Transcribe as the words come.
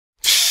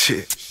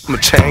Shit, I'm a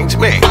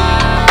changed man.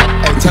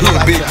 Hey, tell me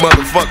big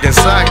motherfucking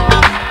Syke.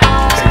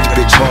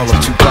 Big baller,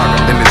 Tupac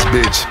in this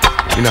bitch.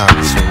 You know how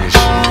we swing this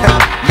shit.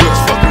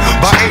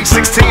 By age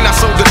 16, I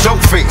sold the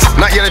dope fiends.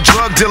 Not yet a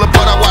drug dealer,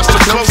 but I watched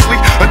them closely.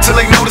 Until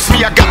they noticed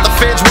me, I got the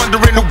feds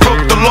wondering who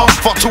broke the law.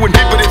 Fought to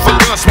inhibit it for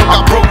gun smoke,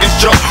 I broke his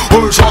jaw.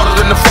 Words harder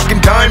than a fucking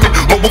diamond.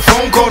 Mobile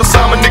phone call to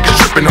Simon, niggas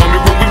tripping,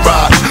 homie, when we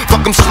ride.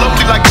 Fuck them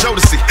slowly like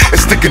Jodeci. And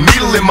stick a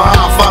needle in my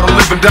eye if I don't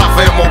live and die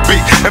for MOB.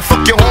 And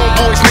fuck your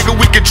homeboys, nigga,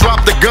 we can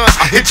drop the gun.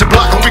 I hit your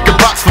block and we can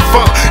box for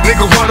fun.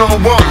 Nigga,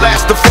 one-on-one,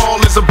 last to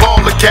fall is a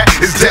baller cat.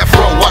 It's death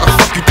row, why the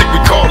fuck you think we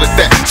call it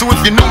that? So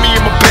if you knew me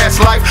in my past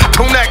life,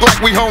 don't act like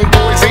we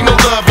homeboys. Ain't no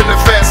love in the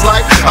fast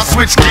life. I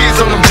switch gears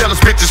on them jealous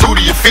bitches. Who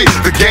do you fit?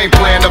 The game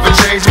plan of a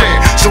changed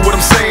man. So what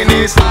I'm saying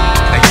is,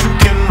 now you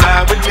can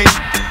ride with me,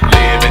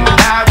 live and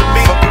die with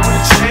me. Fucking with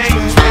a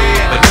changed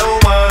man, but no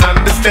one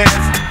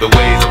understands the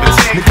ways of a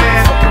changed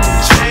man.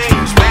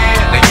 Changed man,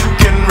 now you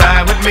can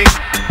ride with me,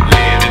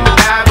 live and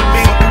die with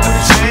me. A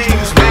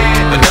changed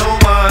man, but no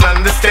one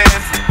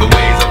understands the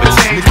ways of a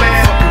changed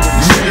man.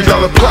 $1 million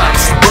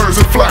plots, birds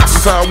and flocks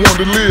is how I want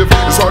to live.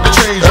 It's hard to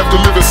change after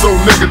living so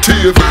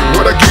negative.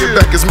 What I give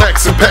back is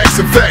max and packs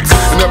and facts.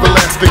 An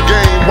everlasting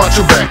game, watch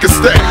your back and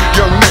stack.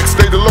 Young next,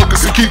 stay the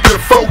locus and keep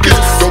their focus.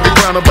 Don't get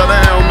grounded by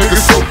down,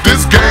 niggas soak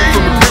this game.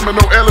 From the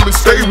criminal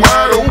elements, stay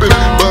wide open.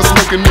 Buzz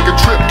smoking, nigga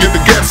trip, get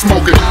the gas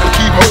smoking. And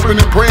keep hoping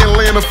and praying,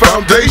 laying a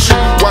foundation.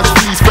 Watch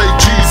these fake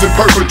G's in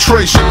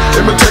perpetration.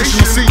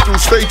 Imitation, see-through,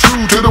 stay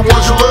true to the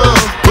ones you love.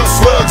 Put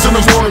slugs in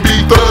them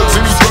wanna-be thugs.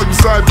 And these drugs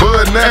inside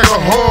bud and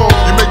alcohol.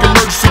 You make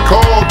emergency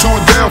call to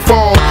a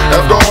downfall.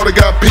 After all, they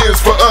got pens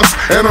for us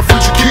and our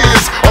future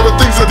kids. All the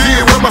things I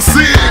did with my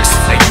six.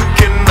 Now you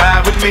can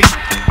ride with me,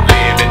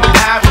 live and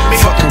die with me.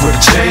 fucking with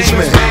a changed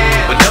man.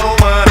 But no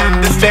one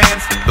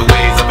understands the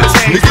ways of a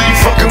changed nigga, man. you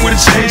fucking with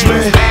a changed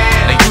man.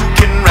 Now you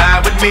can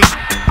ride with me,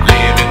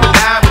 live and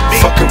die with me.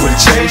 Fucking with a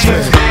changed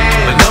man.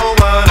 But no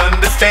one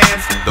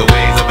understands the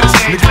ways of a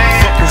changed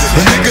man.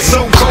 The nigga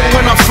so cold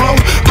when I flow,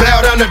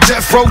 bow down to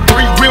death row,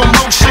 3 real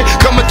motion,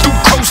 coming through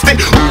coasting.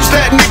 Who's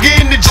that nigga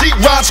in the Jeep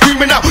ride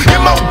screaming out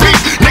MOB?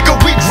 Nigga,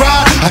 we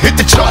ride. I hit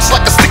the charts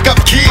like a stick-up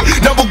kid,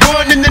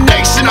 #1 in the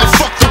nation. I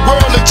fucked the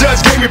world, the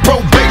judge gave me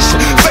probation.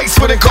 Faced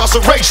with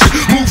incarceration,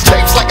 move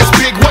tapes like it's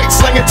big weight,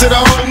 slinging to the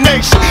whole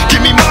nation.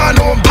 Give me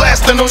mine on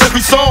blasting on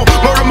every song.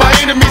 Murder my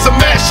enemies, I'm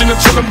mashing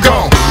until I'm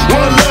gone.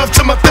 One love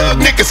to my thug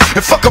niggas,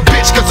 and fuck a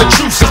bitch, cause the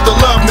truth is the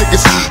love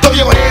niggas. Throw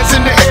your hands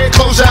in the air,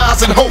 close your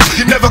eyes and hope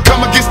you never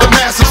come against the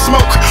massive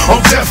smoke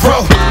on death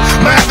row.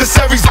 My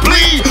adversaries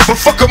bleed, but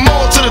fuck them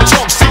all to the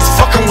talk seats.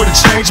 Fucking with a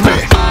changed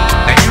man.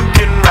 Now you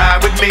can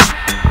ride with me,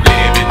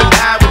 live and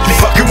die with me.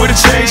 Fucking with a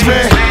changed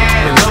man.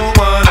 But no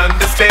one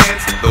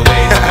understands the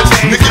ways of a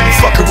changed Nigga, you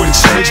fucking with a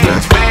changed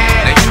man.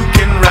 Now you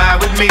can ride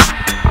with me,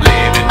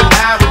 live and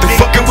die with me.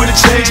 Fucking with a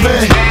changed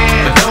man.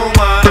 But no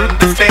one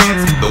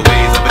understands the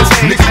ways of a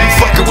changed Nigga, you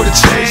fucking with a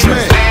changed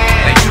man.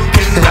 Now you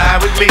can ride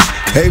with me,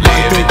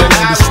 Everybody think they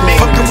understand.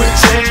 Fucking with a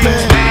changed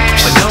man.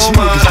 but no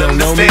one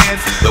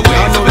understands the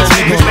ways of a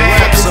changed man.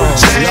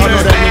 Y'all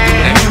know that nigga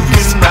in the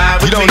movies.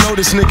 You don't know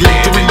this nigga in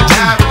 3